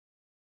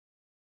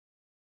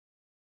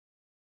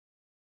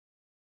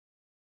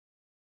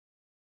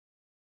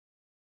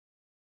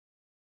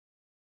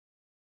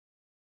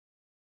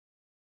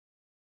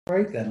All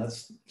right, then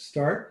let's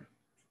start.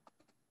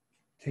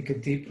 Take a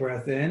deep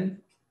breath in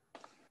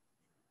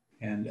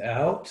and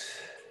out.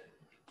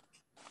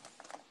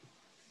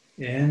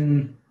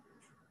 In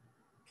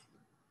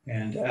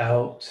and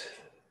out.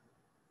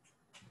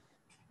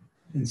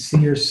 And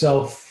see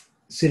yourself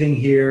sitting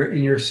here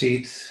in your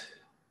seat.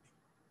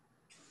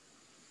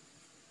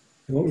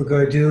 And what we're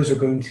going to do is we're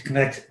going to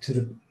connect to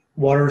the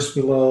waters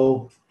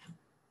below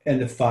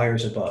and the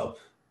fires above.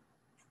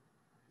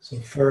 So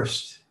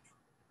first,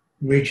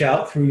 reach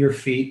out through your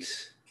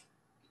feet.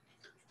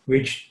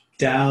 Reach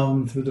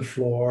down through the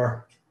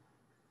floor.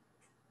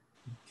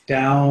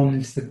 Down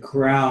into the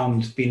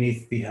ground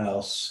beneath the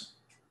house.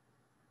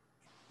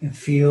 And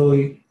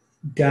feel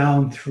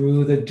down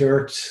through the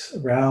dirt,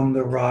 around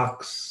the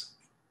rocks.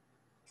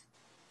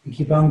 And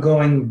keep on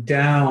going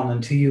down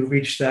until you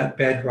reach that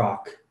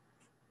bedrock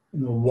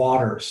and the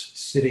waters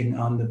sitting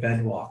on the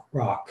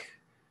bedrock,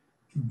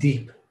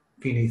 deep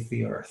beneath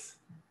the earth.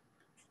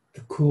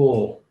 The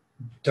cool,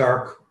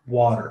 dark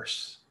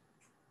waters.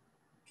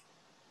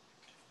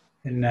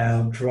 And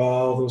now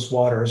draw those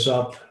waters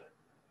up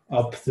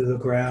through the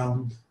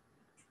ground,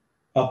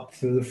 up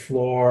through the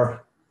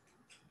floor,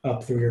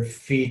 up through your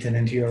feet and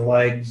into your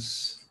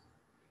legs,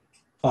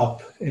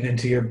 up and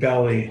into your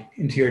belly,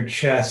 into your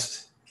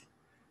chest.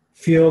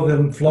 Feel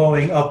them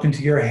flowing up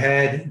into your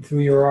head, through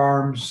your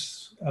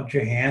arms, up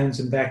your hands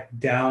and back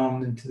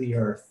down into the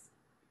earth.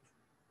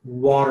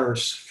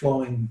 Waters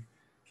flowing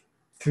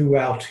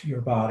throughout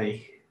your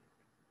body.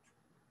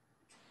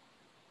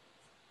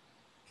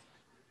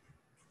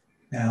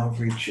 Now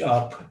reach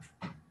up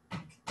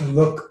and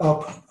look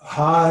up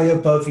high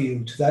above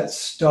you to that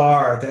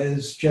star that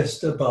is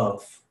just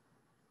above.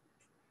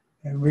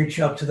 And reach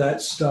up to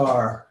that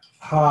star,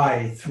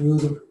 high through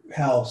the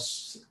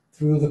house,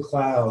 through the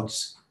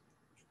clouds.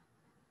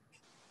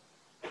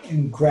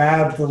 And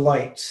grab the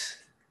light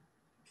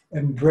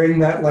and bring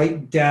that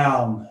light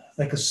down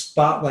like a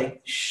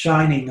spotlight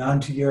shining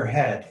onto your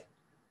head.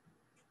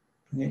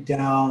 Bring it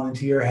down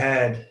into your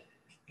head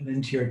and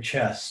into your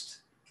chest.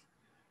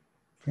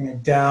 Bring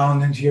it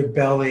down into your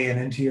belly and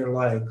into your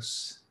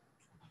legs.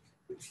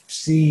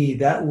 See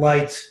that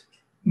light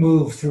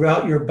move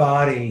throughout your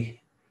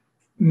body,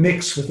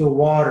 mix with the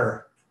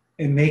water,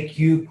 and make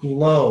you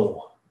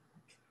glow,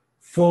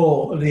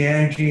 full of the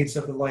energies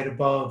of the light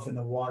above and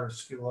the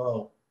waters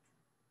below.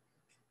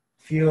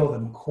 Feel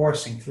them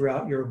coursing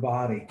throughout your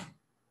body.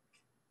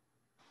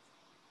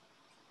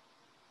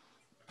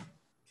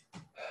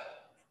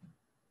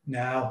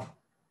 Now,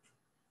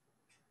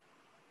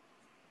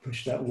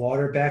 push that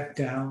water back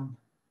down,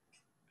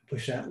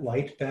 push that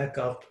light back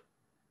up,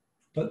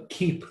 but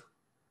keep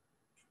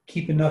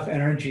enough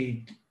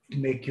energy to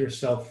make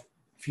yourself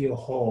feel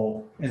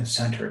whole and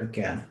centered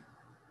again.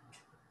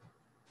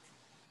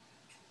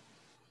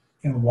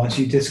 And once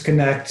you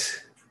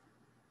disconnect,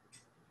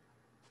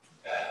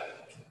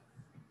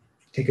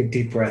 take a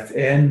deep breath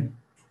in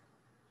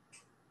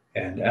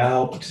and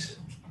out,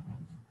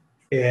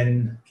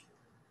 in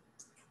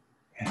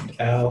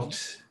and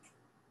out,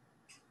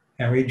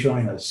 and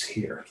rejoin us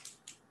here.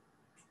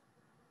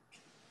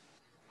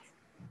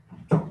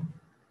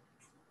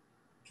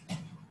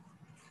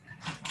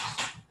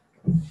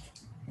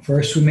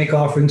 First, we make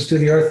offerings to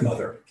the Earth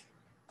Mother.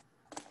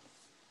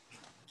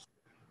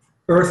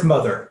 Earth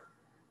Mother,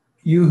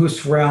 you who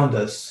surround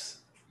us,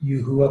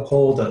 you who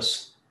uphold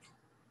us,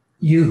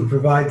 you who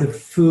provide the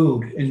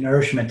food and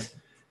nourishment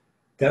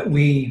that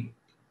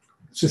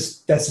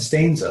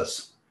sustains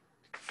us,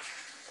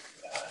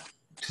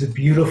 to the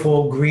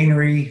beautiful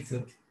greenery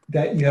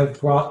that you have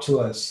brought to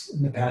us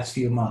in the past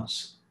few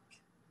months.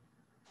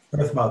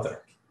 Earth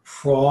Mother,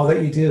 for all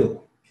that you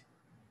do,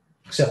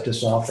 accept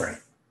this offering.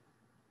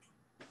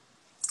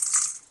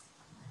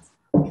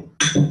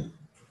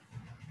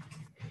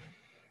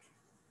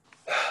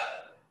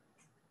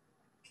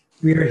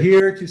 We are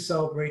here to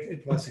celebrate a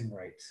Blessing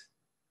Rite.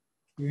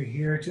 We are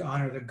here to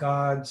honor the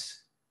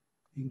gods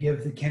and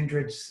give the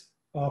kindreds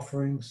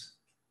offerings.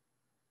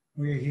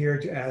 We are here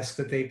to ask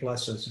that they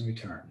bless us in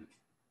return.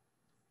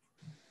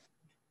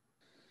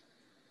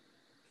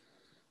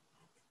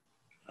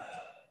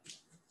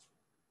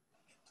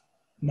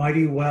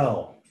 Mighty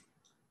well,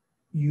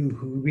 you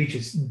who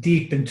reaches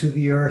deep into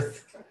the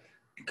earth,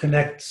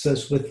 connects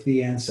us with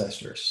the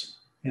ancestors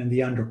and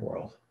the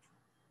underworld.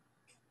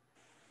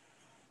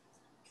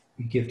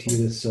 We give to you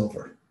this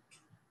silver.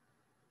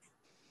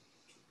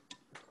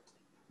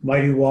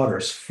 Mighty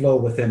waters flow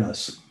within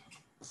us.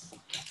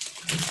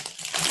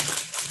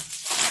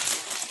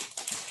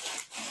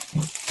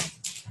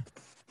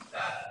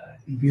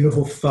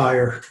 Beautiful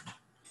fire,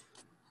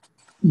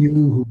 you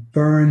who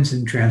burns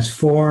and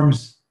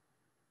transforms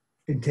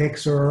and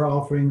takes our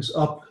offerings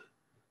up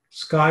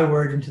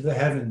skyward into the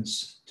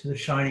heavens to the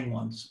shining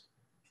ones.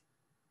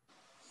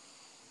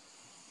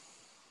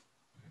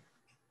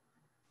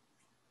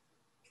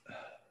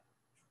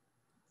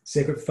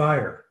 Sacred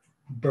fire,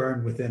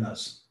 burn within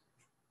us.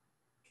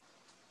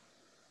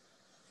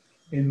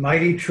 In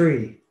mighty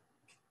tree,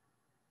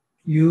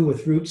 you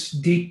with roots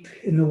deep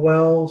in the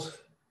wells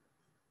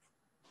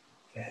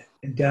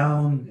and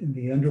down in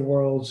the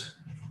underworld,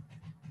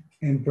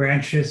 and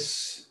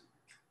branches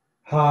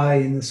high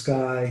in the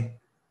sky,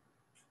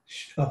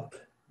 up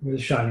where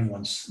the shining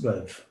ones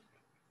live.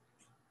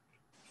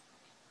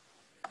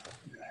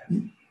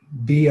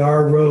 Be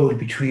our road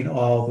between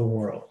all the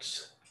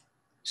worlds.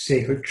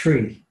 Sacred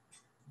tree,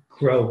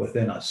 grow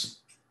within us.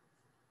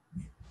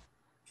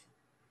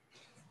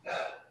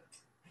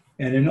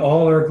 And in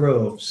all our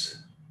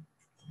groves,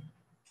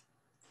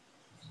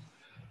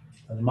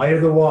 the might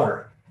of the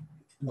water,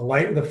 and the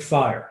light of the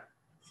fire,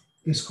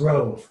 this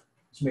grove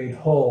is made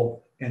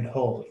whole and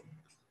holy.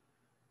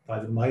 By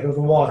the might of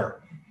the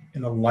water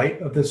and the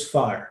light of this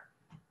fire,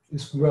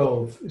 this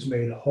grove is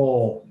made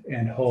whole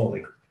and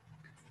holy.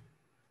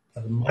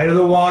 By the might of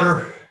the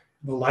water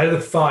and the light of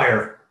the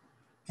fire,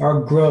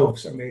 our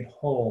groves are made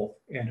whole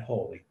and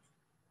holy.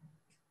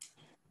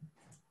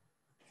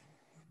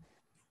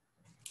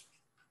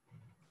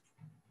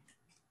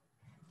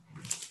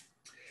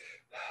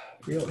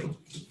 Really?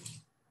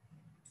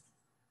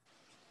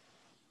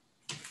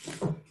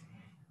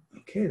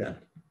 Okay, then.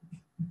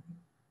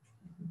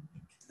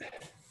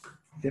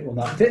 It will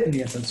not fit in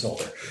the incense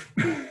holder.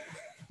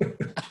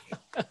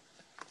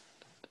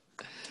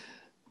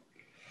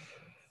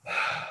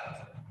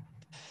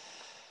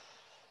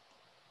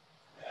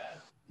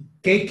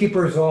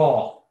 Gatekeepers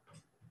all,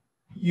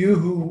 you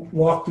who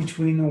walk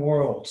between the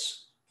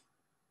worlds,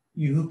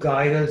 you who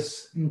guide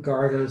us and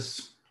guard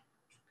us,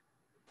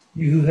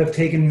 you who have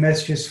taken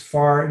messages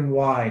far and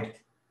wide,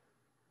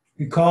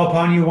 we call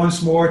upon you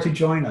once more to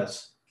join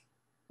us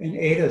and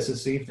aid us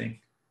this evening.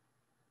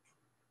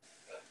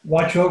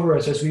 Watch over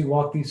us as we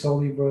walk these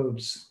holy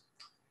roads.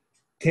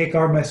 Take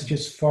our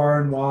messages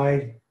far and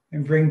wide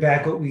and bring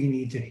back what we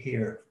need to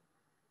hear.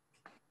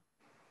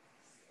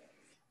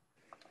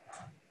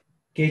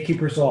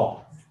 Gatekeepers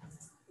all,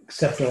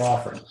 accept their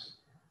offerings.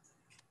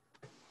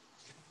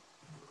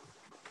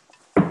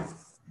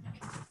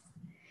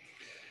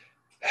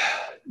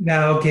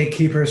 Now,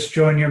 gatekeepers,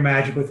 join your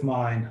magic with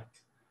mine.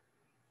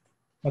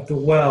 Let the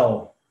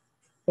well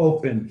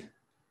open.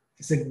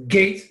 It's a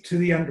gate to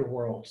the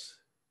underworlds.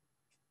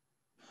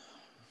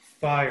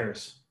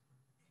 Fires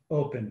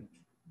open.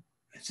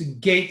 It's a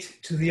gate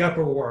to the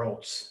upper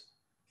worlds.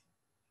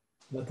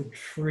 Let the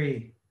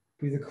tree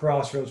be the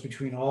crossroads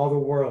between all the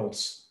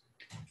worlds,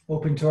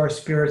 open to our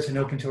spirits and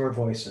open to our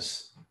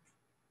voices.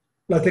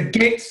 Let the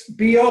gates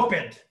be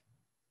opened.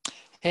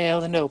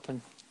 Hail and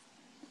open.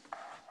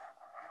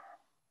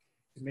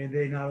 May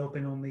they not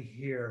open only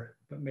here,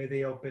 but may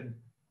they open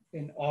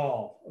in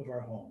all of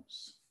our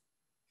homes.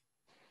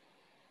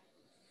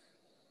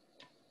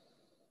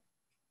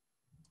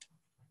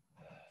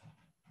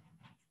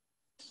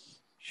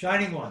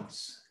 Shining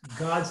ones,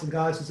 gods and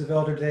goddesses of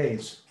elder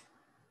days,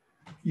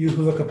 you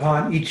who look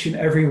upon each and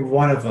every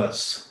one of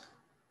us,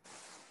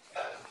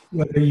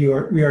 whether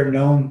we are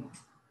known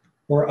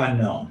or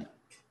unknown.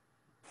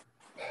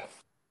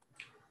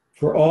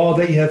 For all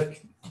that you have,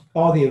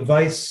 all the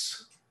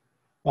advice,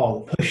 all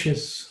the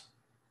pushes,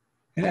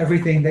 and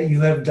everything that you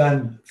have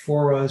done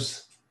for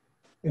us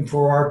and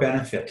for our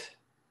benefit.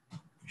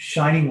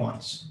 Shining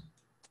ones,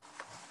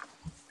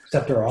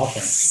 accept our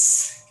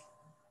offerings.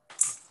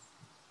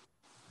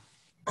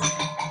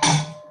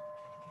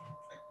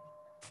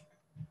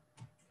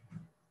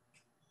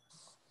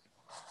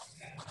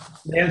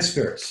 Land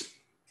spirits,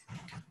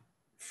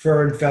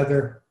 fur and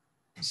feather,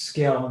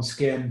 scale and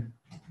skin,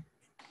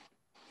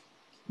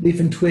 leaf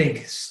and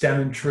twig,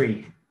 stem and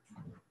tree.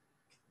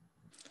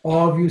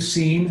 All of you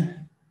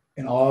seen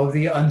and all of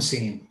the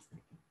unseen.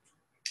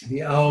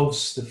 The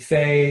elves, the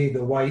fae,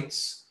 the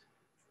whites,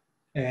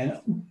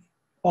 and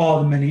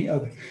all the many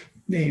other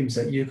names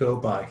that you go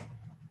by.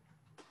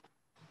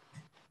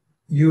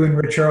 You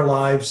enrich our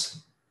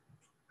lives.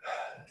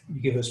 You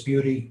give us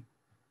beauty.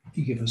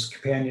 You give us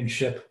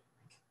companionship.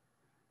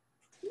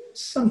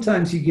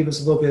 Sometimes you give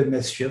us a little bit of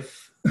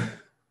mischief,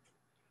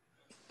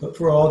 but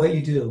for all that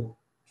you do,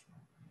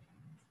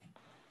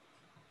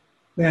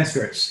 land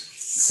spirits,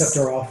 accept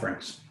our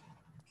offerings.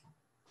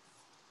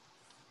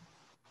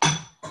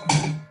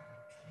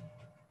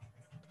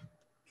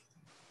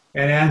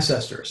 And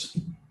ancestors,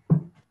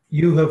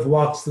 you have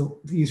walked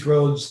these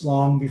roads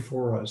long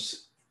before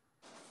us.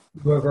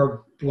 You of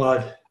our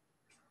blood,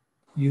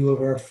 you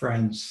of our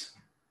friends,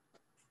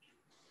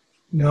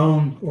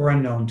 known or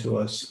unknown to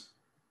us.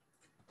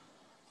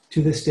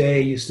 To this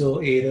day, you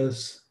still aid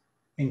us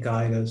and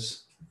guide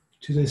us.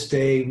 To this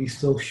day, we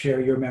still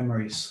share your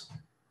memories.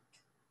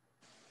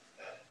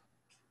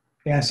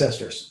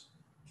 Ancestors,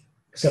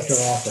 accept our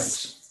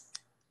offerings.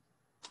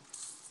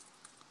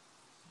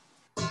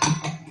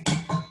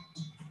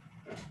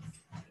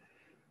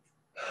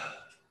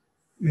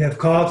 We have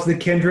called to the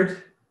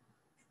kindred.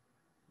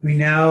 We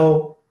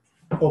now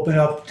open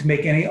up to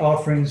make any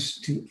offerings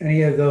to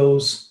any of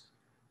those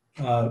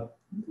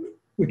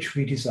which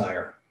we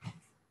desire.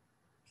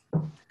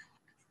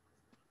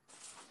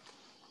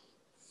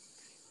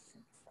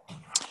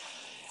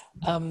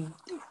 I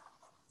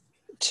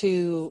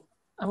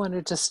want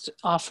to just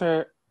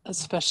offer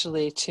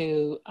especially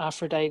to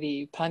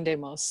Aphrodite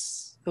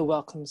Pandemos, who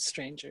welcomes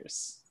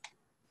strangers.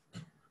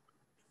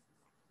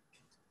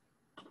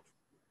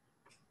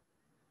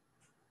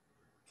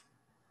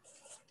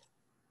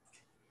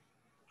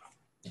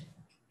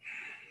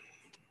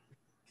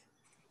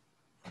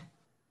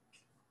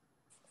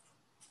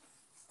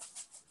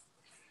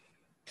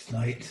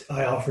 Tonight,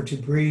 I offer to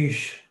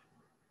Briege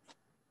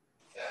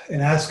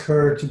and ask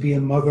her to be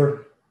a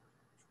mother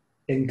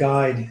and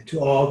guide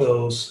to all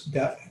those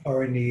that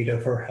are in need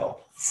of her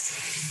help.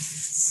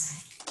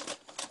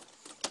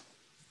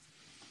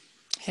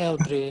 Hail,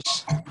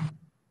 Briege.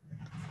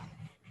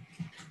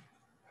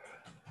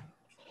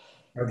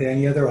 Are there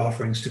any other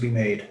offerings to be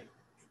made?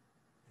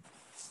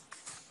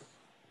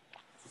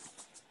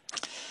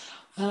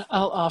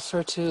 I'll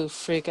offer to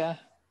Frigga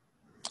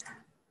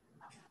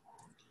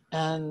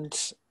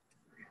and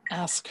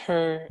ask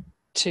her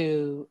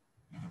to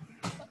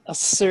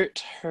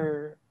assert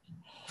her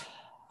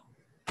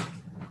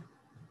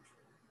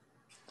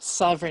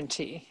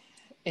sovereignty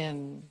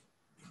in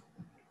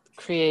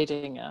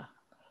creating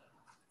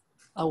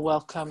a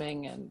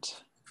welcoming and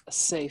a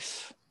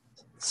safe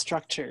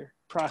structure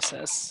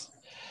process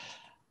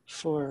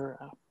for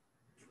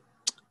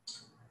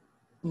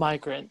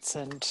migrants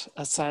and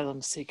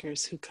asylum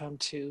seekers who come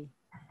to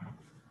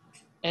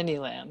any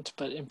land,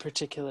 but in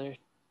particular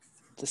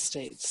the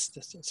States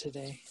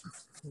today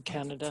in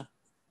Canada.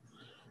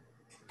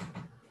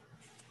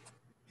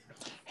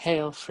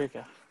 Hail,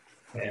 Frigga.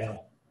 Yeah.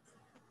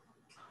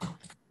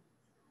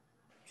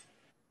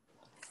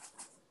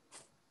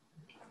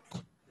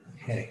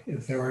 Okay,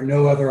 if there are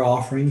no other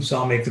offerings,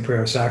 I'll make the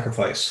prayer of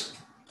sacrifice.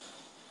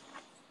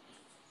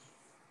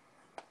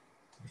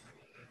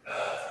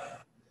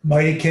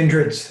 Mighty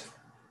kindreds,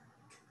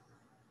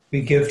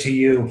 we give to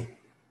you,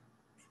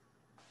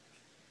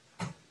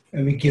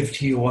 and we give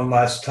to you one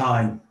last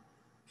time.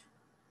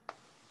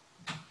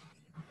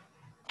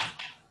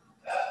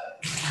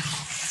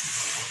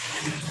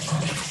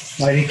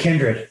 Mighty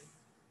kindred,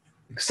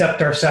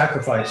 accept our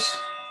sacrifice.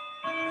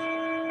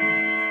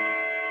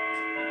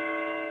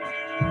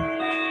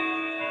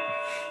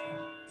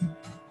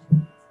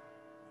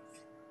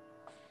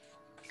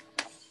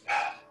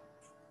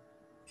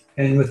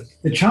 And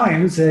with the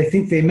chimes, I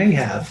think they may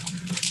have.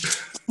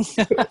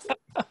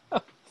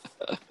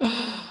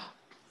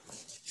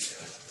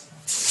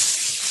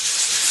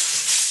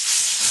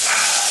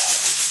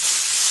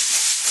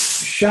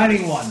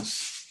 Shining ones,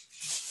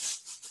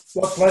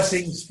 what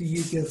blessings do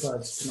you give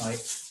us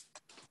tonight?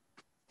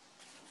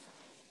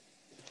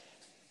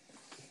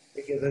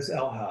 They give us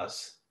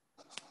Elhaz,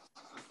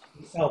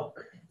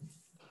 elk,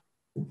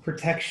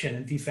 protection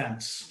and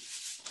defense.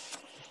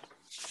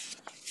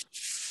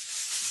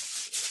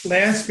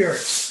 Land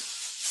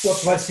spirits,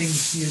 what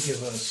blessings do you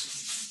give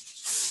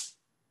us?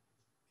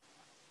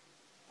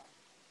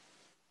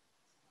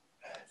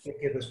 They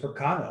give us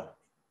Percano,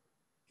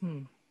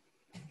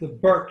 the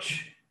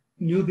birch,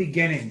 new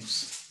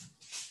beginnings.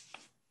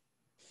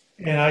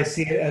 And I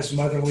see it as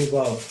motherly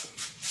love.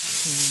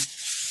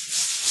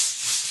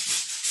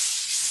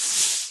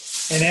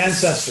 And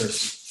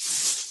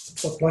ancestors,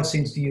 what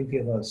blessings do you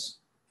give us?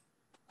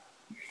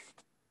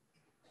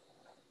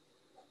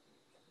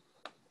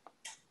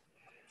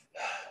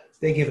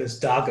 They give us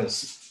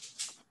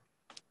dagas,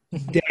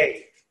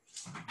 day.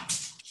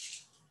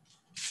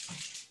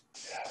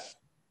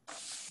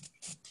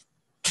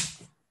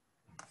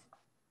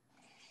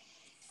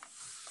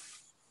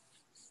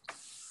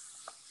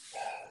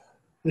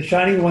 The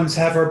shining ones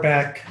have our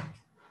back.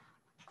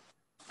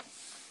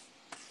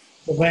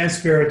 The land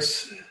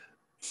spirits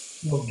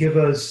will give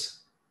us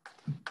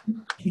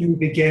new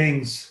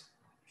beginnings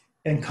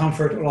and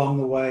comfort along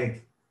the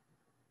way.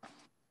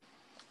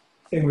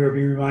 And we will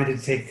be reminded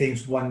to take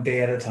things one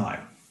day at a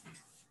time.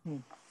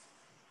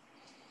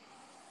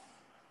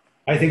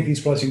 I think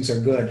these blessings are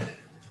good.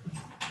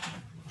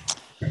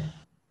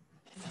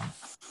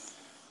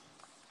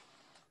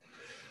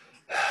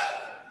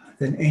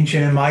 Then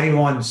ancient and mighty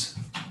ones,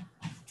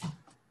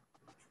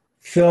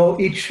 fill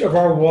each of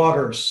our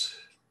waters.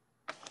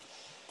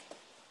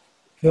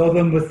 Fill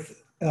them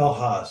with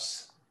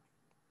Elhaz.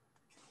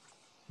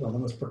 Fill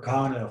them with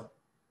Percano.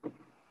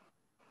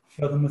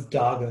 Fill them with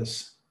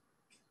dagas.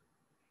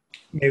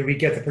 May we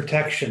get the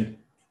protection,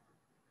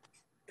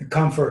 the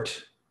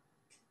comfort,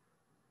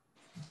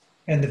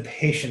 and the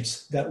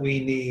patience that we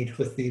need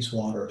with these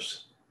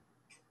waters.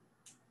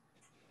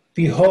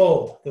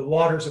 Behold, the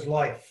waters of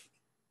life.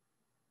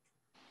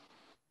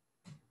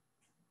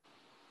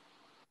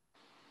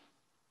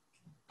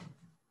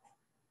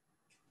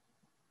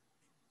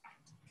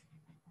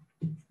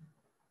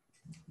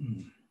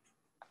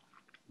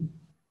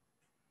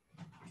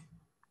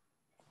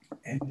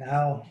 And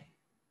now,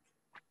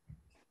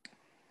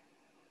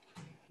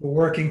 we're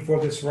working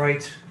for this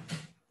rite.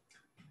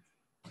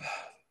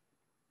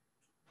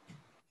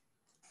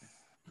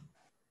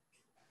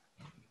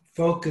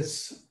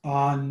 Focus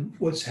on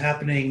what's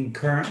happening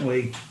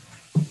currently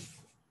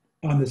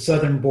on the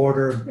southern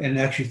border and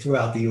actually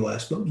throughout the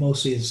US, but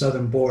mostly the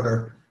southern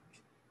border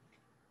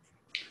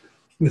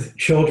with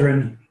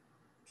children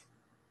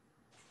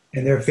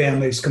and their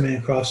families coming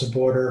across the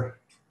border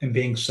and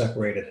being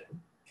separated.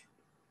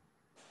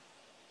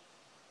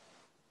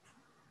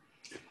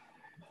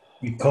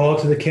 We call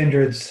to the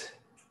kindreds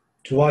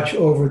to watch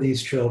over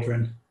these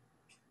children,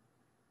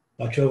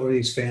 watch over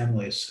these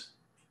families.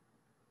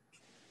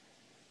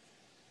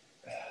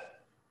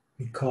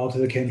 We call to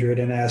the kindred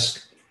and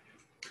ask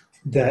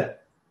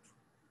that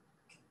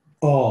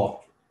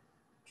all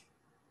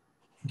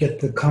get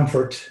the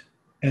comfort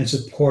and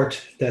support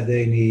that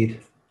they need,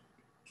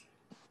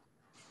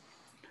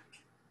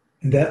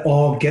 and that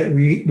all get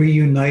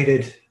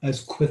reunited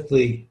as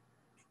quickly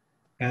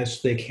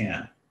as they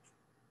can.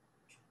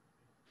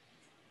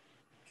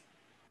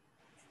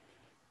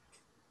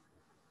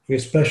 We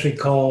especially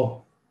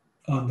call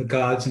on the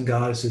gods and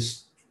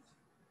goddesses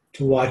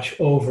to watch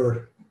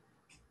over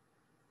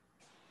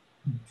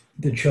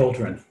the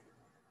children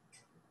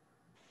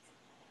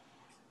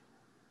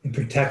and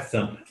protect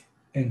them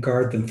and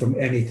guard them from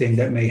anything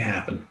that may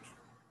happen.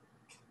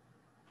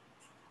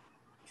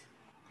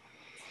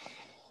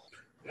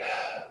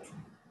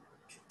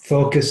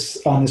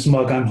 Focus on this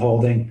mug I'm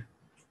holding.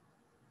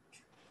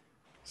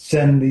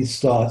 Send these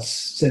thoughts,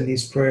 send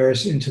these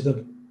prayers into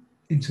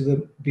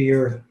the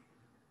beer.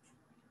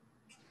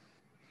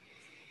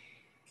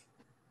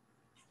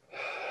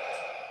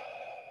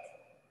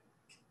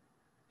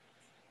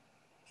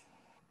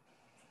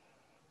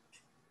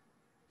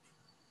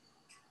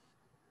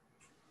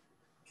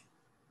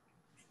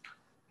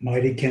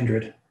 Mighty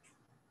kindred,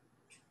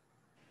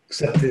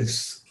 accept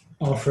this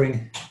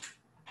offering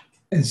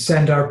and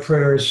send our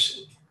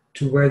prayers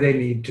to where they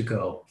need to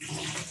go.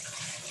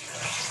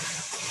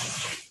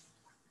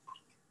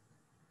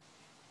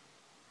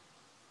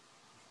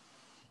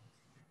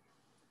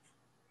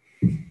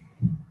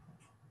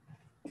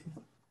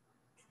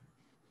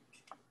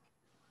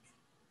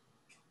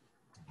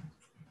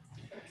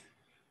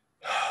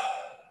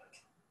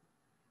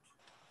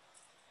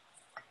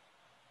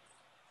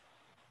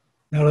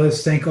 Now let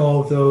us thank all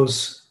of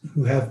those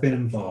who have been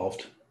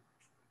involved.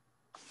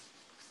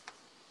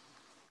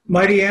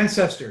 Mighty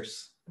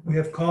ancestors, we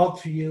have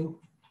called to you.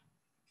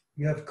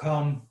 You have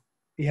come.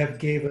 You have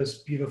gave us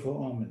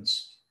beautiful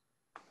omens.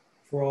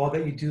 For all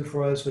that you do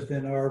for us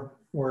within our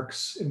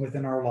works and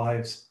within our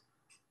lives,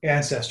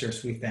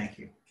 ancestors, we thank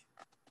you.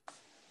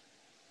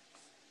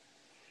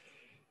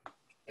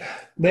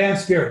 Land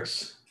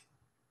spirits,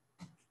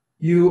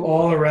 you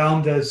all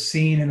around us,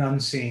 seen and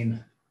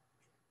unseen,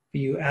 be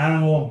you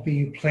animal, be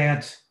you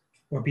plant,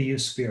 or be you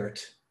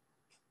spirit.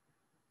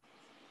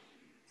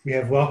 We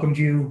have welcomed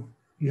you,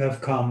 you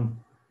have come,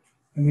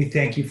 and we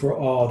thank you for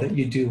all that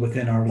you do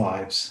within our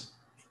lives.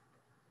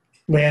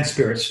 Land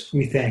spirits,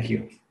 we thank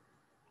you.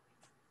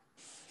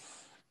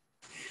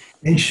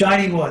 And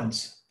shining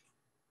ones,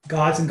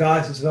 gods and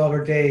goddesses of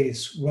our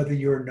days, whether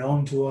you are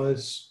known to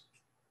us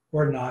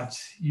or not,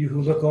 you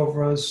who look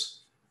over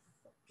us,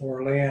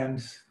 or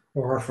land,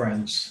 or our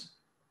friends.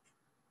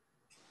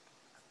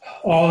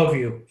 All of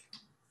you,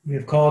 we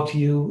have called to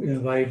you,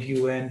 invited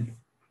you in,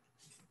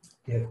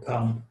 you have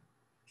come,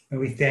 and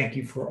we thank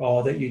you for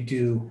all that you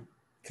do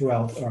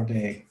throughout our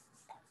day.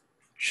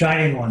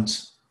 Shining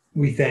ones,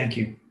 we thank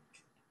you.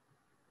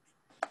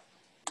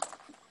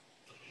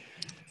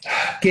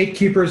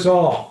 Gatekeepers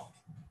all,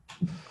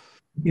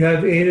 you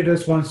have aided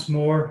us once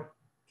more.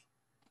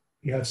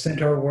 You have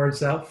sent our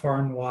words out far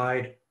and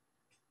wide,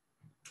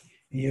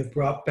 and you have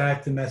brought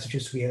back the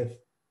messages we have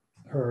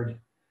heard.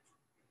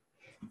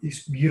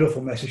 These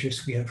beautiful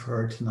messages we have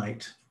heard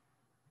tonight.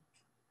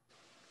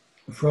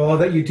 For all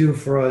that you do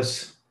for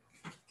us,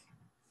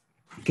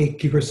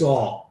 gatekeepers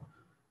all,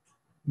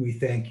 we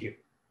thank you.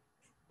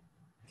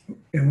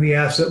 And we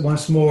ask that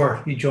once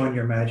more you join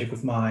your magic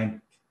with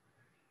mine,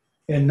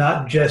 and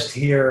not just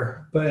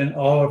here, but in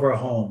all of our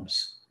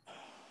homes.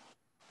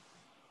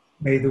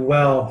 May the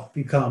well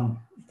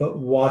become but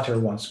water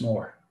once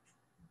more.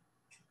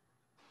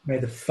 May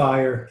the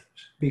fire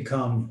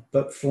become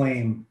but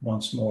flame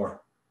once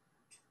more.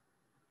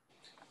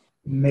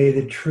 May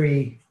the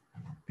tree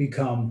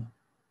become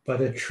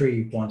but a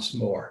tree once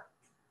more.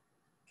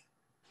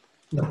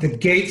 Let the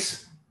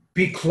gates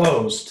be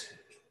closed.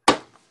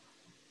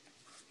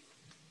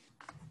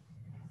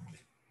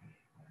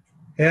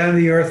 And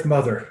the Earth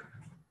Mother,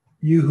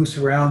 you who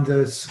surround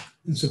us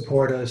and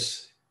support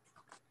us,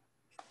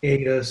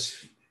 aid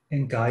us,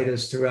 and guide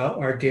us throughout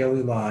our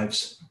daily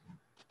lives.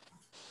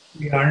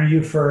 We honor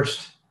you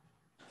first,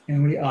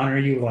 and we honor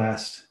you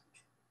last.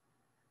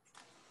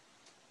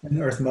 And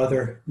Earth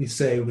Mother, we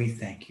say we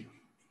thank you.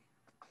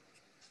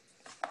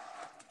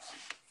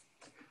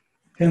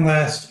 And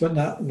last but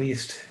not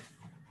least,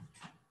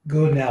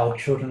 go now,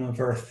 children of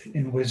Earth,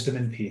 in wisdom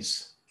and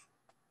peace,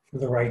 for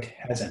the rite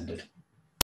has ended.